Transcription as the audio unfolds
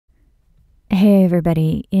Hey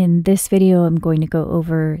everybody, in this video I'm going to go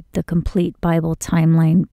over the complete Bible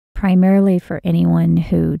timeline primarily for anyone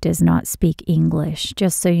who does not speak English.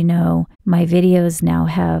 Just so you know, my videos now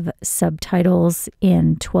have subtitles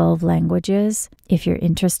in 12 languages. If you're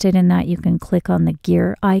interested in that, you can click on the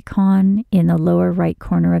gear icon in the lower right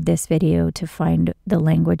corner of this video to find the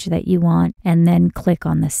language that you want, and then click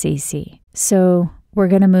on the CC. So we're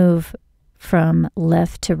going to move from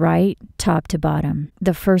left to right, top to bottom.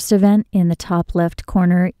 The first event in the top left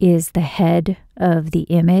corner is the head of the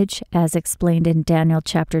image, as explained in Daniel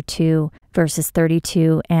chapter 2, verses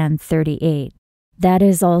 32 and 38. That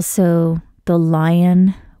is also the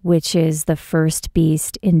lion, which is the first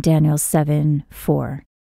beast in Daniel 7:4.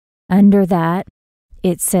 Under that,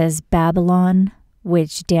 it says Babylon,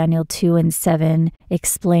 which Daniel 2 and 7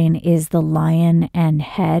 explain is the lion and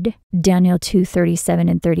head. Daniel 2:37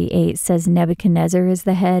 and 38 says Nebuchadnezzar is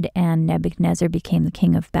the head, and Nebuchadnezzar became the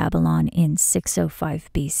king of Babylon in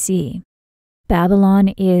 605 BC. Babylon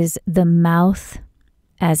is the mouth,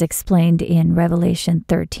 as explained in Revelation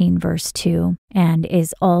 13 verse 2, and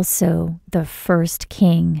is also the first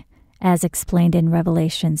king, as explained in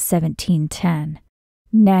Revelation 17:10.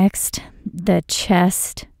 Next, the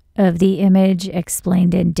chest of the image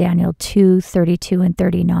explained in Daniel 2:32 and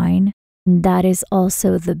 39. That is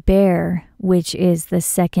also the bear, which is the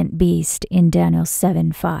second beast in Daniel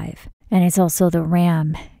 7:5. And it's also the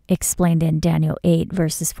ram explained in Daniel 8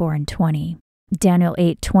 verses 4 and 20. Daniel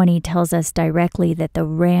 8:20 tells us directly that the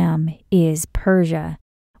ram is Persia,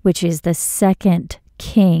 which is the second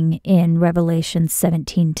king in Revelation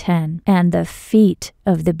 17:10, and the feet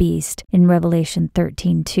of the beast in Revelation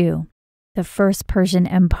 13:2. The first Persian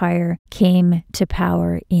Empire came to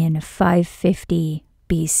power in 550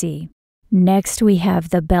 BC. Next, we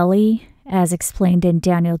have the belly, as explained in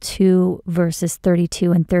Daniel 2, verses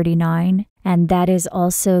 32 and 39, and that is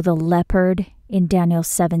also the leopard in Daniel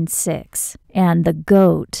 7:6, and the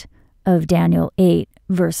goat of Daniel 8,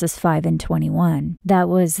 verses 5 and 21. That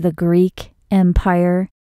was the Greek Empire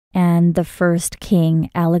and the first king,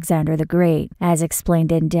 Alexander the Great, as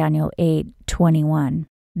explained in Daniel 8:21.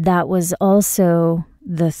 That was also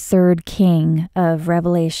the third king of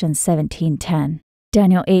Revelation 17:10.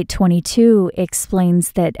 Daniel 8:22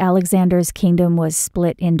 explains that Alexander's kingdom was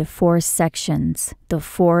split into 4 sections, the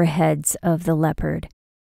 4 heads of the leopard.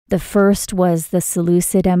 The first was the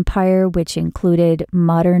Seleucid Empire, which included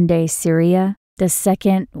modern-day Syria. The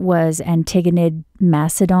second was Antigonid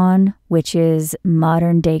Macedon, which is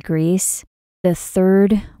modern-day Greece. The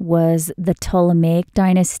third was the Ptolemaic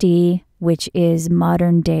dynasty, which is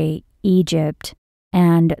modern-day Egypt,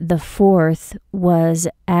 and the fourth was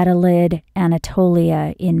Attalid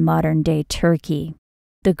Anatolia in modern-day Turkey.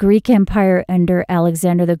 The Greek Empire under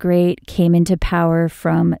Alexander the Great came into power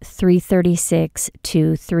from 336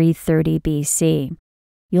 to 330 BC.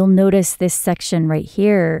 You'll notice this section right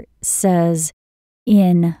here says,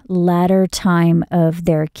 in latter time of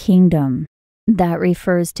their kingdom. That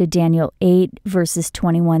refers to Daniel 8, verses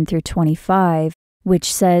 21 through 25,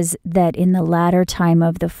 which says that in the latter time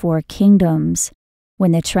of the 4 kingdoms,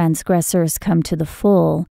 when the transgressors come to the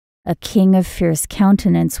full, a king of fierce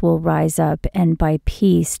countenance will rise up and by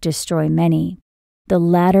peace destroy many. The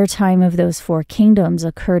latter time of those 4 kingdoms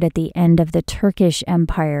occurred at the end of the Turkish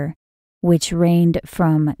Empire, which reigned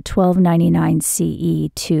from 1299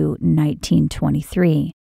 CE to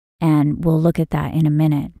 1923, and we'll look at that in a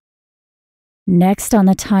minute. Next on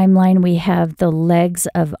the timeline, we have the legs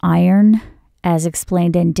of iron, as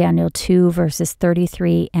explained in Daniel 2, verses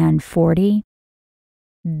 33 and 40.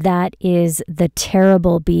 That is the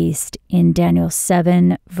terrible beast in Daniel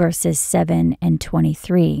 7, verses 7 and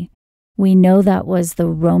 23. We know that was the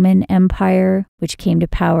Roman Empire, which came to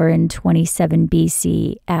power in 27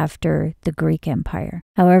 BC after the Greek Empire.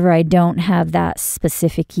 However, I don't have that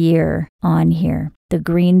specific year on here. The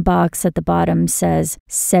green box at the bottom says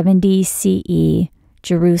 70 CE,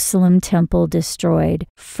 Jerusalem temple destroyed,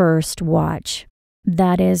 first watch.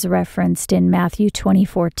 That is referenced in Matthew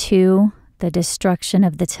 24:2, the destruction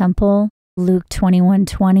of the temple, Luke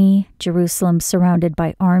 21:20, Jerusalem surrounded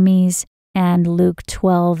by armies, and Luke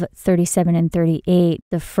 12:37 and 38,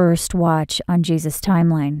 the first watch on Jesus'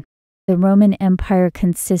 timeline. The Roman Empire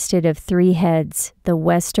consisted of 3 heads, the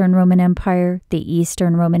Western Roman Empire, the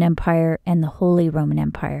Eastern Roman Empire, and the Holy Roman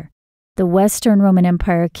Empire. The Western Roman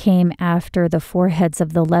Empire came after the 4 heads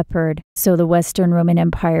of the leopard, so the Western Roman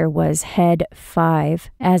Empire was head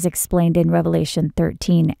 5, as explained in Revelation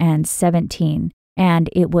 13 and 17, and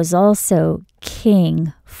it was also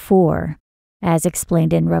king 4, as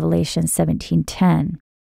explained in Revelation 17:10.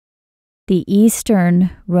 The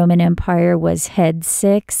Eastern Roman Empire was head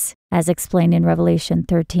 6, as explained in Revelation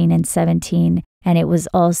 13 and 17, and it was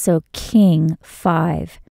also king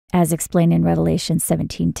 5, as explained in Revelation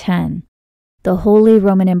 17:10. The Holy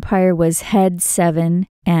Roman Empire was head 7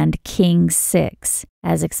 and king 6,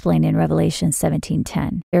 as explained in Revelation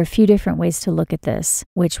 17:10. There are a few different ways to look at this,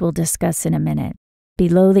 which we'll discuss in a minute.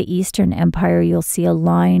 Below the Eastern Empire, you'll see a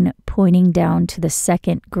line pointing down to the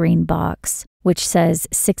second green box, which says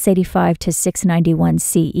 685 to 691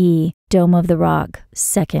 CE, Dome of the Rock,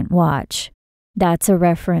 Second Watch. That's a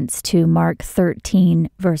reference to Mark 13,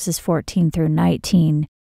 verses 14 through 19,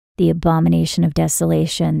 the abomination of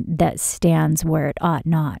desolation that stands where it ought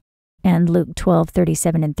not, and Luke 12,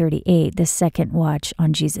 37 and 38, the second watch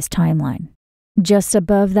on Jesus' timeline. Just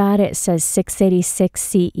above that, it says 686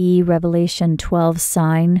 CE, Revelation 12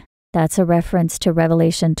 sign. That's a reference to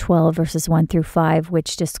Revelation 12, verses 1 through 5,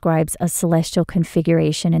 which describes a celestial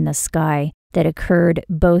configuration in the sky that occurred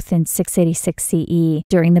both in 686 CE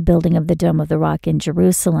during the building of the Dome of the Rock in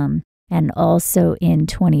Jerusalem, and also in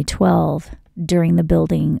 2012 during the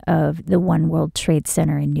building of the One World Trade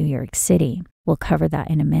Center in New York City. We'll cover that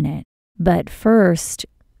in a minute. But first,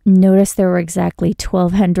 notice there were exactly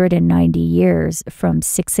 1,290 years from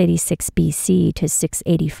 686 BC to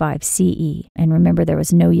 685 CE. And remember, there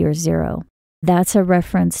was no year zero. That's a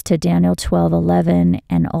reference to Daniel 12:11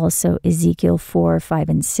 and also Ezekiel 4, 5,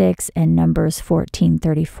 and 6 and Numbers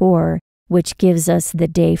 14:34, which gives us the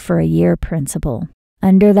day for a year principle.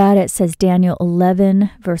 Under that, it says Daniel 11,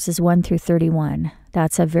 verses 1 through 31.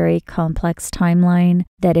 That's a very complex timeline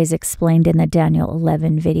that is explained in the Daniel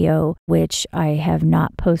 11 video, which I have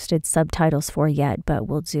not posted subtitles for yet, but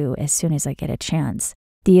will do as soon as I get a chance.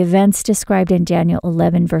 The events described in Daniel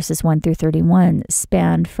 11, verses 1 through 31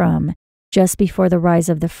 spanned from just before the rise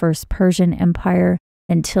of the First Persian Empire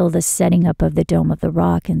until the setting up of the Dome of the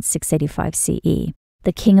Rock in 685 CE.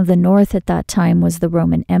 The king of the north at that time was the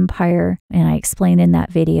Roman Empire, and I explained in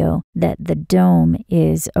that video that the dome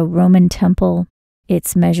is a Roman temple.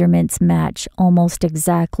 Its measurements match almost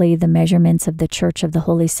exactly the measurements of the Church of the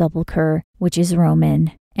Holy Sepulchre, which is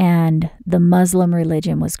Roman, and the Muslim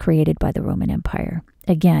religion was created by the Roman Empire.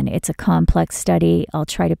 Again, it's a complex study. I'll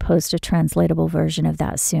try to post a translatable version of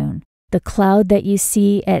that soon. The cloud that you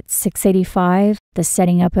see at 685, the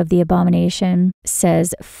setting up of the abomination,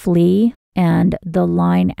 says flee. And the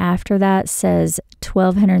line after that says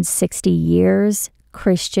 1,260 years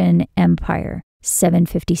Christian Empire,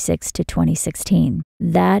 756 to 2016.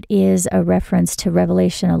 That is a reference to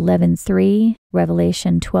Revelation 11:3,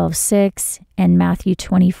 Revelation 12:6, and Matthew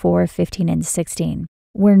 24:15 and 16.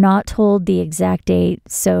 We're not told the exact date,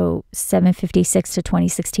 so 756 to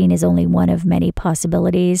 2016 is only one of many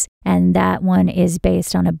possibilities, and that one is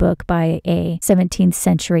based on a book by a 17th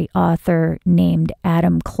century author named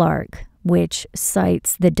Adam Clarke, which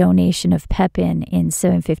cites the donation of Pepin in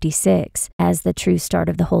 756 as the true start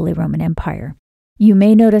of the Holy Roman Empire. You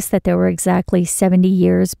may notice that there were exactly 70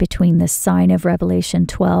 years between the sign of Revelation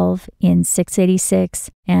 12 in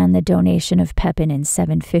 686 and the donation of Pepin in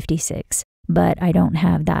 756, but I don't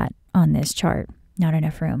have that on this chart, not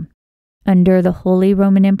enough room. Under the Holy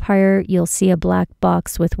Roman Empire, you'll see a black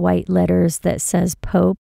box with white letters that says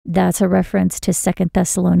Pope. That's a reference to 2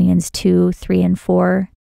 Thessalonians 2, 3, and 4.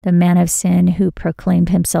 The man of sin who proclaimed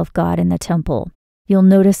himself God in the temple. You'll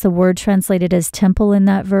notice the word translated as temple in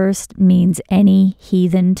that verse means any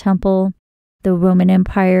heathen temple. The Roman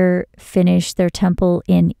Empire finished their temple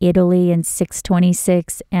in Italy in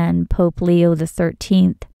 626, and Pope Leo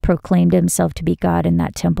XIII proclaimed himself to be God in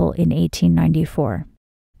that temple in 1894.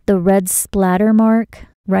 The red splatter mark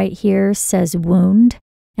right here says wound,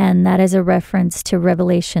 and that is a reference to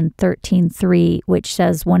Revelation 13:3, which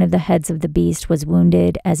says one of the heads of the beast was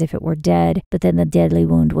wounded as if it were dead, but then the deadly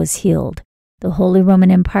wound was healed. The Holy Roman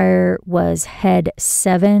Empire was head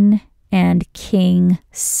 7 and king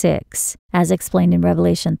 6, as explained in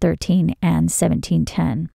Revelation 13 and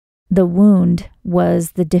 17:10. The wound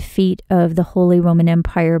was the defeat of the Holy Roman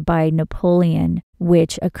Empire by Napoleon,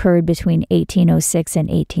 which occurred between 1806 and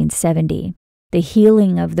 1870. The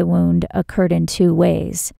healing of the wound occurred in two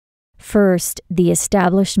ways. First, the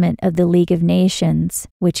establishment of the League of Nations,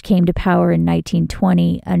 which came to power in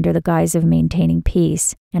 1920 under the guise of maintaining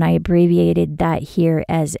peace, and I abbreviated that here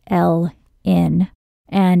as LN.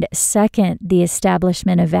 And second, the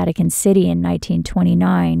establishment of Vatican City in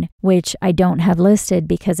 1929, which I don't have listed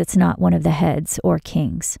because it's not one of the heads or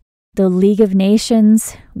kings. The League of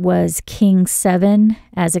Nations was King 7,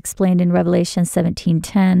 as explained in Revelation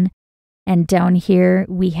 17:10, and down here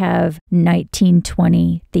we have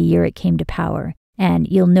 1920, the year it came to power. And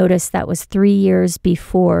you'll notice that was 3 years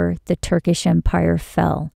before the Turkish Empire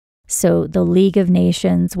fell. So the League of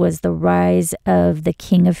Nations was the rise of the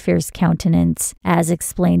king of fierce countenance, as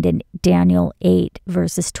explained in Daniel 8,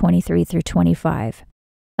 verses 23 through 25.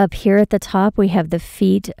 Up here at the top, we have the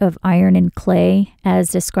feet of iron and clay, as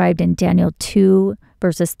described in Daniel 2,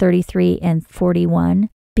 verses 33 and 41.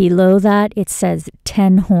 Below that, it says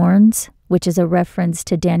 10 horns, which is a reference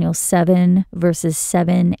to Daniel 7, verses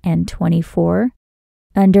 7 and 24.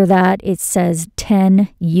 Under that, it says 10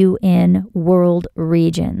 UN world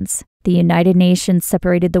regions. The United Nations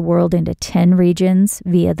separated the world into 10 regions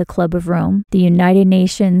via the Club of Rome. The United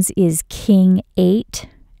Nations is King 8,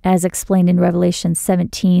 as explained in Revelation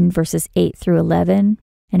 17, verses 8 through 11,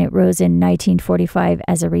 and it rose in 1945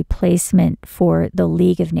 as a replacement for the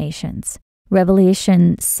League of Nations.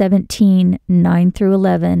 Revelation 17, 9 through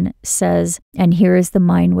 11 says, "And here is the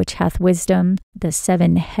mind which hath wisdom. The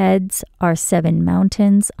 7 heads are 7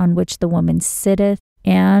 mountains on which the woman sitteth,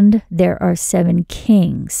 and there are 7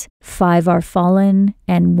 kings. 5 are fallen,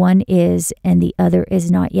 and 1 is, and the other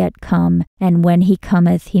is not yet come. And when he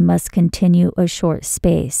cometh, he must continue a short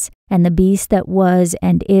space. And the beast that was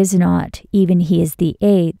and is not, even he is the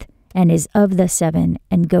 8th, and is of the 7,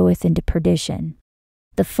 and goeth into perdition."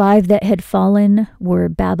 The 5 that had fallen were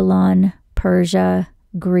Babylon, Persia,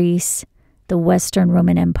 Greece, the Western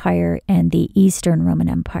Roman Empire, and the Eastern Roman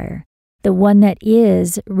Empire. The 1 that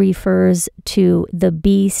is refers to the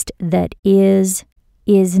beast that is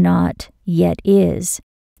not, yet is.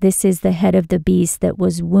 This is the head of the beast that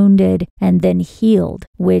was wounded and then healed,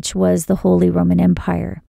 which was the Holy Roman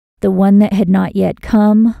Empire. The 1 that had not yet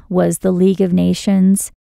come was the League of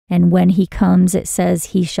Nations. And when he comes, it says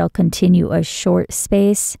he shall continue a short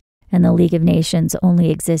space, and the League of Nations only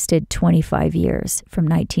existed 25 years, from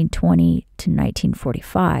 1920 to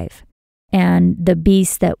 1945. And the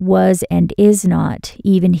beast that was and is not,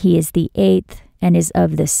 even he is the 8th and is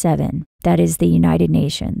of the 7. That is the United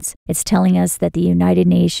Nations. It's telling us that the United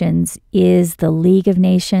Nations is the League of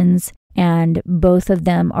Nations, and both of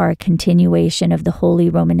them are a continuation of the Holy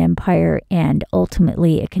Roman Empire and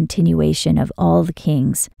ultimately a continuation of all the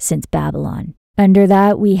kings since Babylon. Under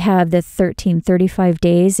that, we have the 1335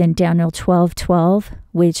 days in Daniel 12:12,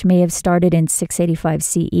 which may have started in 685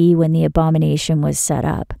 CE when the abomination was set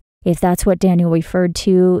up. If that's what Daniel referred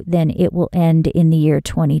to, then it will end in the year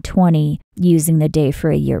 2020, using the day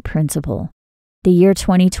for a year principle. The year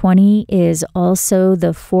 2020 is also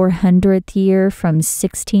the 400th year from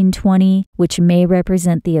 1620, which may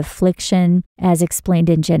represent the affliction, as explained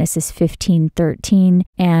in Genesis 15:13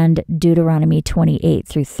 and Deuteronomy 28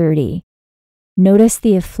 through 30. Notice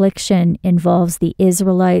the affliction involves the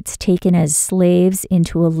Israelites taken as slaves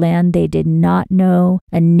into a land they did not know,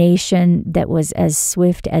 a nation that was as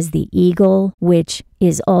swift as the eagle, which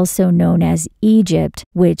is also known as Egypt,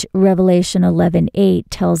 which Revelation 11:8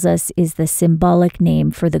 tells us is the symbolic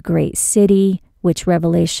name for the great city, which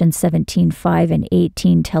Revelation 17:5 and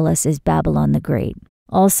 18 tell us is Babylon the Great.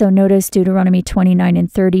 Also notice Deuteronomy 29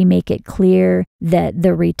 and 30 make it clear that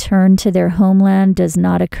the return to their homeland does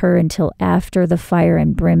not occur until after the fire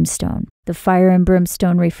and brimstone. The fire and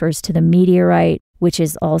brimstone refers to the meteorite, which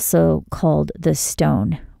is also called the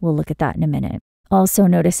stone. We'll look at that in a minute. Also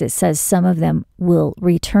notice it says some of them will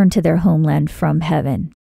return to their homeland from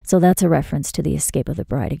heaven. So that's a reference to the escape of the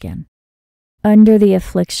bride again. Under the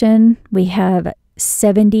affliction, we have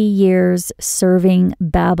 70 years serving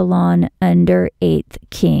Babylon under 8th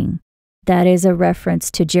king. That is a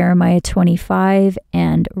reference to Jeremiah 25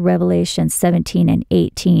 and Revelation 17 and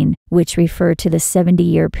 18, which refer to the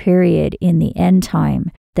 70-year period in the end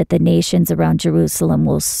time that the nations around Jerusalem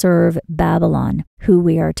will serve Babylon, who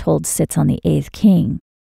we are told sits on the 8th king.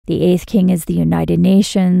 The 8th king is the United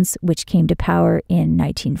Nations, which came to power in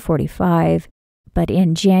 1945. But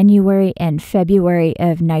in January and February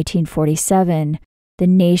of 1947, the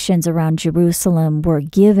nations around Jerusalem were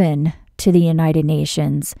given to the United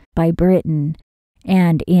Nations by Britain,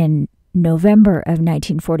 and in November of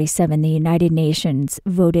 1947, the United Nations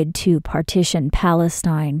voted to partition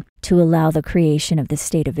Palestine to allow the creation of the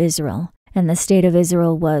State of Israel. And the State of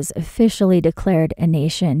Israel was officially declared a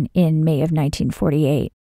nation in May of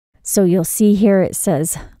 1948. So you'll see here it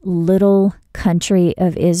says, Little Country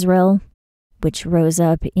of Israel, which rose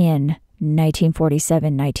up in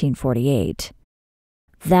 1947-1948.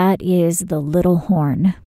 That is the little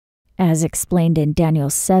horn, as explained in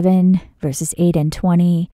Daniel 7, verses 8 and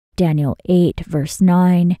 20, Daniel 8, verse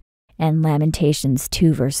 9, and Lamentations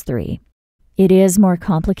 2, verse 3. It is more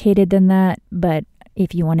complicated than that, but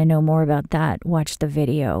if you want to know more about that, watch the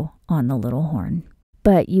video on the little horn.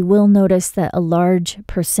 But you will notice that a large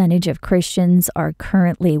percentage of Christians are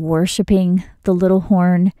currently worshiping the little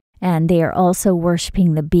horn, and they are also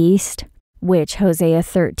worshiping the beast. which Hosea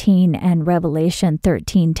 13 and Revelation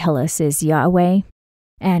 13 tell us is Yahweh.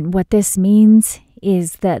 And what this means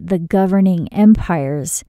is that the governing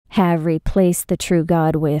empires have replaced the true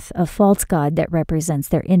God with a false god that represents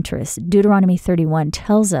their interests. Deuteronomy 31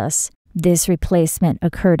 tells us this replacement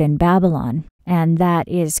occurred in Babylon, and that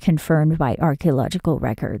is confirmed by archaeological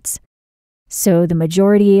records. So the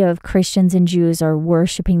majority of Christians and Jews are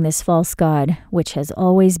worshiping this false god, which has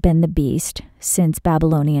always been the beast since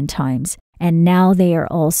Babylonian times, and now they are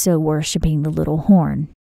also worshiping the little horn.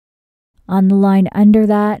 On the line under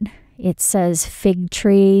that, it says, fig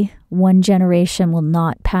tree, one generation will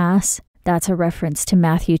not pass. That's a reference to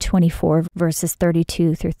Matthew 24, verses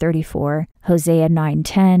 32 through 34, Hosea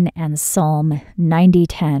 9:10, and Psalm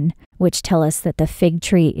 90:10, which tell us that the fig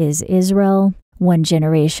tree is Israel. One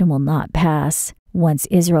generation will not pass once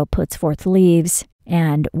Israel puts forth leaves,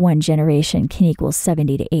 and one generation can equal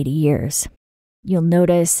 70 to 80 years. You'll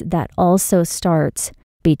notice that also starts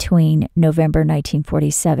between November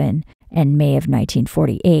 1947 and May of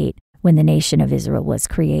 1948, when the nation of Israel was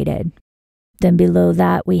created. Then below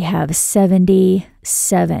that we have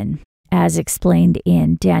 77, as explained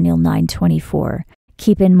in Daniel 9:24.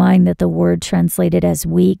 Keep in mind that the word translated as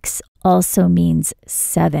weeks also means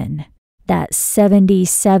 7. That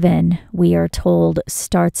 77, we are told,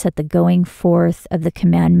 starts at the going forth of the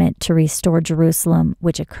commandment to restore Jerusalem,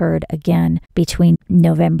 which occurred again between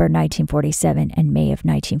November 1947 and May of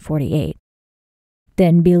 1948.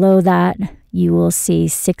 Then below that, you will see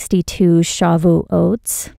 62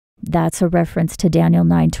 Shavuot. That's a reference to Daniel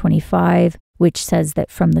 9:25, which says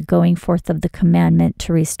that from the going forth of the commandment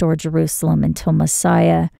to restore Jerusalem until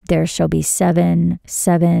Messiah, there shall be 7,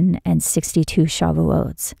 7, and 62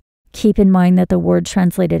 Shavuots. Keep in mind that the word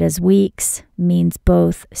translated as weeks means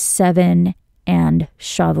both 7 and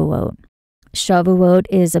Shavuot. Shavuot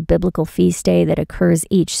is a biblical feast day that occurs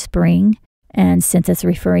each spring, and since it's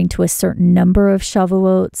referring to a certain number of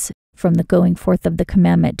Shavuots from the going forth of the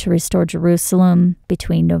commandment to restore Jerusalem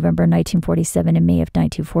between November 1947 and May of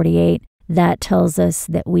 1948, that tells us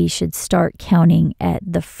that we should start counting at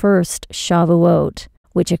the first Shavuot,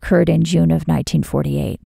 which occurred in June of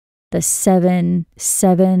 1948. The 7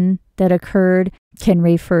 that occurred can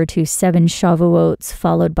refer to 7 Shavuots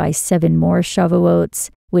followed by 7 more Shavuots,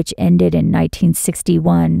 which ended in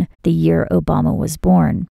 1961, the year Obama was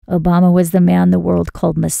born. Obama was the man the world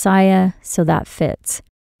called Messiah, so that fits.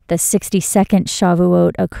 The 62nd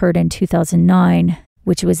Shavuot occurred in 2009,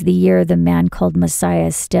 which was the year the man called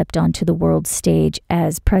Messiah stepped onto the world stage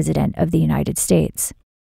as President of the United States.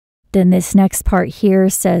 Then this next part here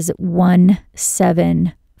says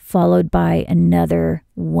 1-7, followed by another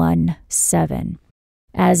 1-7.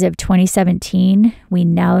 As of 2017, we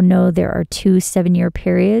now know there are 2 7-year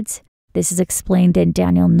periods. This is explained in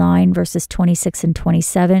Daniel 9, verses 26 and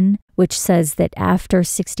 27, which says that after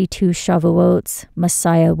 62 Shavuots,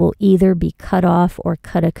 Messiah will either be cut off or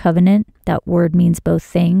cut a covenant. That word means both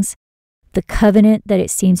things. The covenant that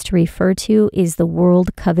it seems to refer to is the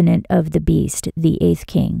World Covenant of the Beast, the 8th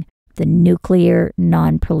king, the nuclear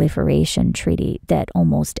non-proliferation treaty that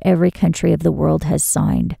almost every country of the world has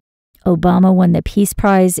signed. Obama won the Peace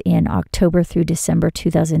Prize in October through December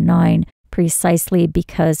 2009, precisely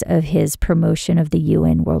because of his promotion of the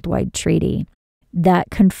UN Worldwide Treaty. That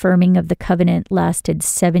confirming of the covenant lasted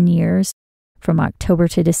 7 years, from October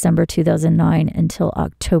to December 2009 until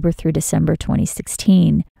October through December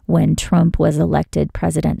 2016, when Trump was elected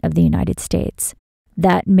President of the United States.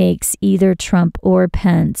 That makes either Trump or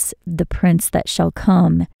Pence the prince that shall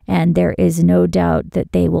come, and there is no doubt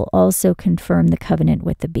that they will also confirm the covenant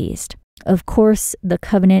with the beast. Of course, the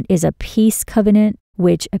covenant is a peace covenant,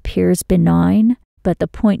 which appears benign, but the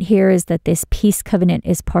point here is that this peace covenant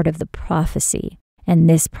is part of the prophecy, and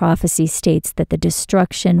this prophecy states that the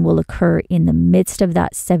destruction will occur in the midst of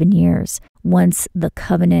that 7 years, once the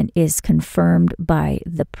covenant is confirmed by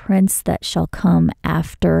the prince that shall come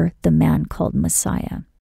after the man called Messiah.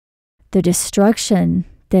 The destruction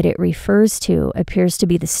that it refers to appears to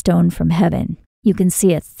be the stone from heaven. You can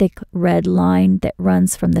see a thick red line that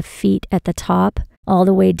runs from the feet at the top all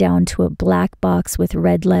the way down to a black box with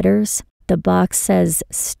red letters. The box says,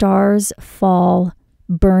 "Stars fall,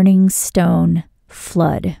 burning stone,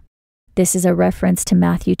 flood." This is a reference to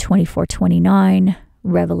Matthew 24:29,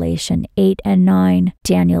 Revelation 8 and 9,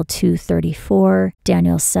 Daniel 2:34,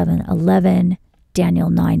 Daniel 7:11, Daniel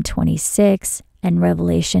 9:26, and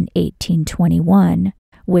Revelation 18:21,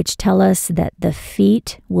 which tell us that the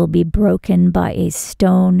feet will be broken by a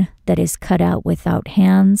stone that is cut out without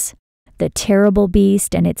hands. The terrible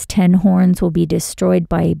beast and its 10 horns will be destroyed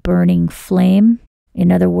by a burning flame,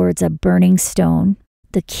 in other words, a burning stone.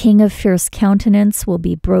 The king of fierce countenance will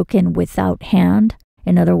be broken without hand,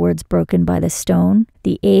 in other words, broken by the stone.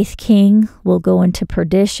 The 8th king will go into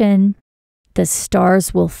perdition. The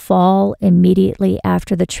stars will fall immediately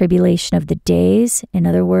after the tribulation of the days, in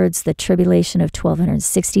other words, the tribulation of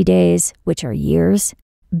 1260 days, which are years.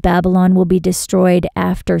 Babylon will be destroyed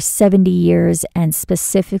after 70 years, and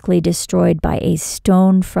specifically destroyed by a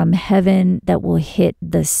stone from heaven that will hit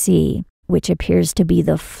the sea, which appears to be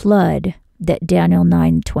the flood that Daniel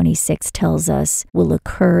 9:26 tells us will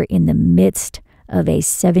occur in the midst of a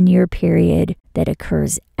 7-year period that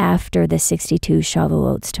occurs after the 62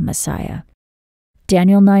 Shavuots to Messiah.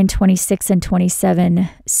 Daniel 9:26 and 27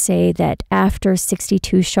 say that after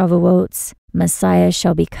 62 Shavuots, Messiah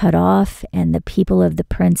shall be cut off, and the people of the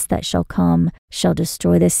prince that shall come shall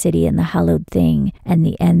destroy the city and the hallowed thing, and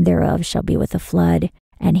the end thereof shall be with a flood.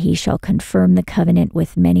 And he shall confirm the covenant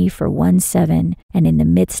with many for 1 7, and in the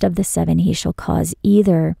midst of the 7 he shall cause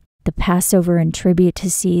either the Passover and tribute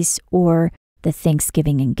to cease, or the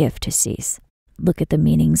thanksgiving and gift to cease. Look at the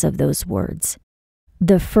meanings of those words.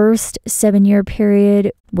 The first 7-year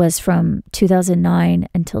period was from 2009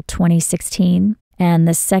 until 2016, and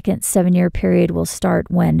the second 7-year period will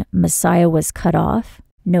start when Messiah was cut off,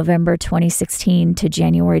 November 2016 to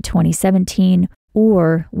January 2017,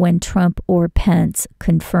 or when Trump or Pence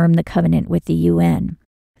confirm the covenant with the UN.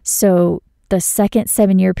 So the second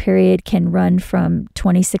 7-year period can run from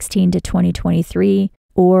 2016 to 2023,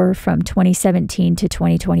 or from 2017 to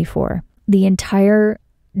 2024. The entire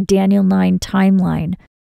Daniel 9 timeline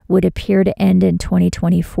would appear to end in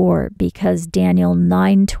 2024 because Daniel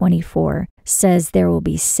 9:24 says there will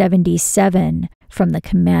be 77 from the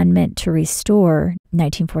commandment to restore,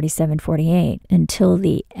 1947-48, until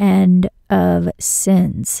the end of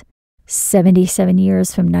sins. 77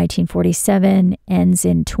 years from 1947 ends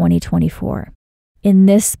in 2024. In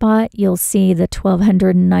this spot, you'll see the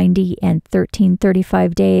 1290 and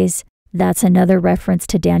 1335 days. That's another reference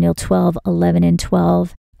to Daniel 12:11 and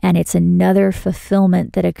 12, and it's another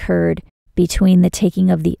fulfillment that occurred between the taking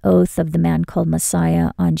of the oath of the man called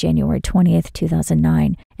Messiah on January 20th,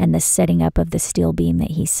 2009, and the setting up of the steel beam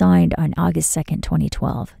that he signed on August 2nd,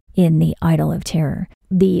 2012, in the Idol of Terror.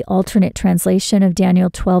 The alternate translation of Daniel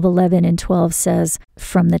 12:11 and 12 says,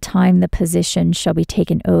 "From the time the position shall be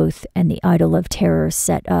taken oath and the idol of terror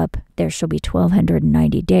set up, there shall be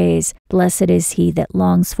 1290 days. Blessed is he that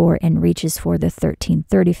longs for and reaches for the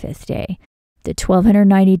 1335th day." The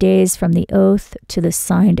 1290 days from the oath to the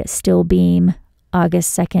signed steel beam,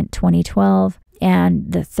 August 2nd, 2012,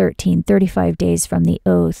 and the 1335 days from the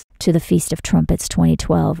oath to the Feast of Trumpets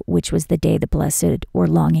 2012, which was the day the blessed were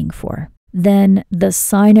longing for. Then the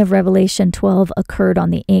sign of Revelation 12 occurred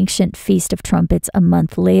on the ancient Feast of Trumpets a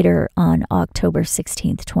month later on October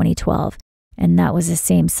 16th, 2012. And that was the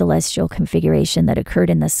same celestial configuration that occurred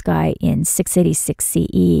in the sky in 686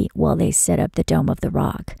 CE while they set up the Dome of the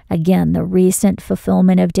Rock. Again, the recent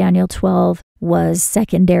fulfillment of Daniel 12 was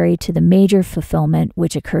secondary to the major fulfillment,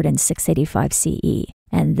 which occurred in 685 CE.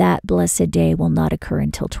 And that blessed day will not occur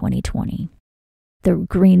until 2020. The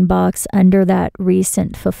green box under that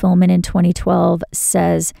recent fulfillment in 2012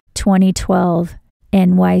 says 2012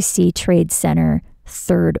 NYC Trade Center,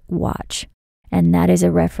 third watch. And that is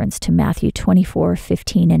a reference to Matthew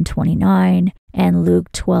 24:15 and 29, and Luke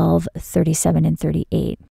 12:37 and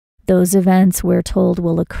 38. Those events, we're told,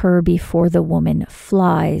 will occur before the woman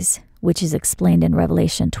flies, which is explained in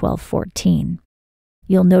Revelation 12:14.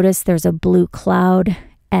 You'll notice there's a blue cloud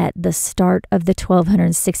at the start of the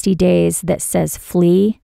 1260 days that says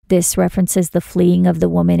flee. This references the fleeing of the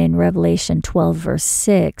woman in Revelation 12 verse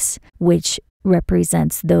 6, which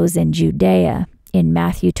represents those in Judea in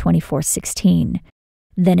Matthew 24:16.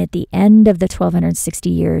 Then at the end of the 1260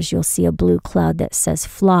 years, you'll see a blue cloud that says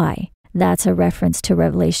fly. That's a reference to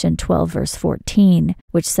Revelation 12 verse 14,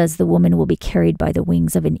 which says the woman will be carried by the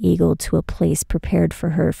wings of an eagle to a place prepared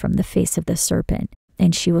for her from the face of the serpent,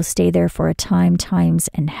 and she will stay there for a time, times,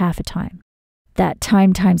 and half a time. That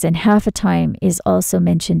time, times, and half a time is also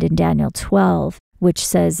mentioned in Daniel 12, which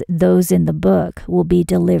says those in the book will be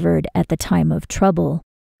delivered at the time of trouble,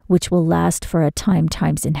 which will last for a time,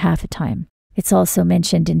 times, and half a time. It's also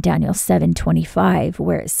mentioned in Daniel 7:25,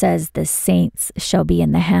 where it says the saints shall be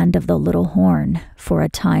in the hand of the little horn for a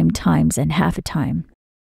time, times, and half a time.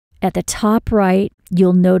 At the top right,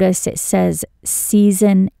 you'll notice it says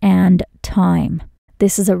season and time.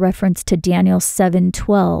 This is a reference to Daniel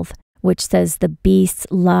 7:12, which says the beast's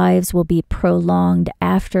lives will be prolonged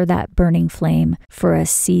after that burning flame for a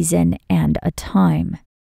season and a time.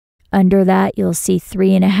 Under that, you'll see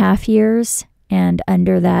 3.5 years, and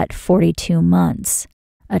under that, 42 months.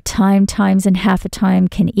 A time times and half a time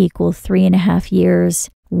can equal 3.5 years,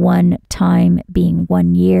 1 time being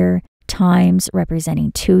 1 year, times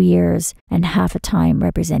representing 2 years, and half a time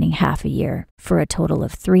representing half a year, for a total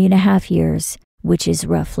of 3.5 years, which is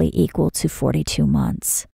roughly equal to 42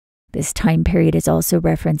 months. This time period is also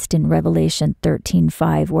referenced in Revelation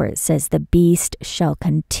 13:5, where it says the beast shall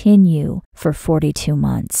continue for 42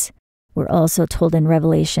 months. We're also told in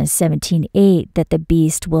Revelation 17:8 that the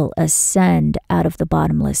beast will ascend out of the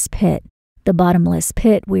bottomless pit. The bottomless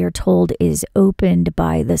pit, we are told, is opened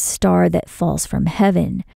by the star that falls from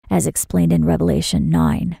heaven, as explained in Revelation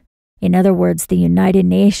 9. In other words, the United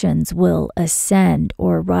Nations will ascend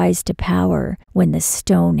or rise to power when the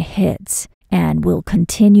stone hits, and will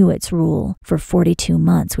continue its rule for 42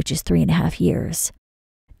 months, which is 3.5 years.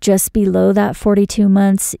 Just below that 42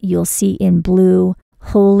 months, you'll see in blue,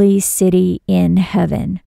 Holy City in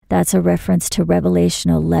Heaven. That's a reference to Revelation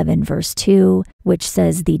 11, verse 2, which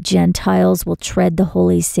says the Gentiles will tread the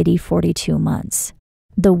holy city 42 months.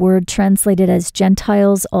 The word translated as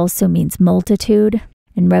Gentiles also means multitude.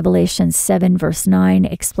 In Revelation 7, verse 9,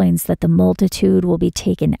 explains that the multitude will be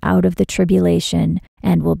taken out of the tribulation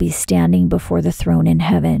and will be standing before the throne in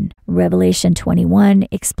heaven. Revelation 21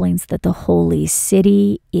 explains that the holy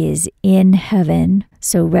city is in heaven.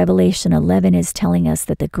 So Revelation 11 is telling us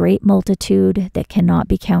that the great multitude that cannot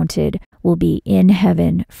be counted will be in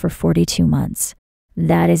heaven for 42 months.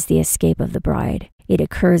 That is the escape of the bride. It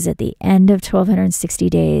occurs at the end of 1260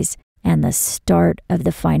 days and the start of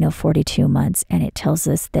the final 42 months. And it tells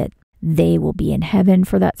us that they will be in heaven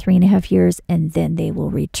for that 3.5 years, and then they will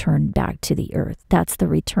return back to the earth. That's the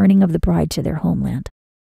returning of the bride to their homeland.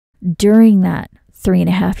 During that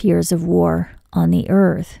 3.5 years of war on the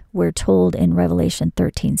earth, we're told in Revelation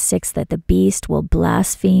 13:6 that the beast will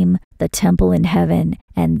blaspheme the temple in heaven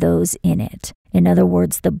and those in it. In other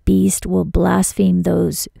words, the beast will blaspheme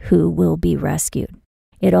those who will be rescued.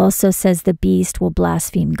 It also says the beast will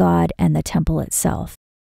blaspheme God and the temple itself.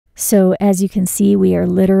 So as you can see, we are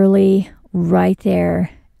literally right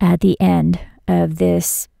there at the end of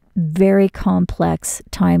this very complex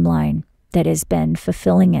timeline that has been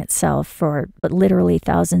fulfilling itself for literally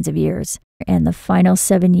thousands of years. And the final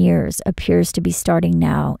 7 years appears to be starting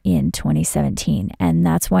now in 2017. And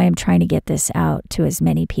that's why I'm trying to get this out to as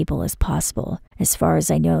many people as possible. As far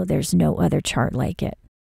as I know, there's no other chart like it.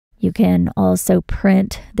 You can also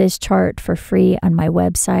print this chart for free on my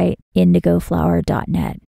website,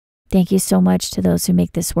 indigoflower.net. Thank you so much to those who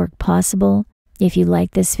make this work possible. If you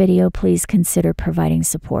like this video, please consider providing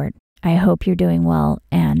support. I hope you're doing well,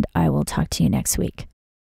 and I will talk to you next week.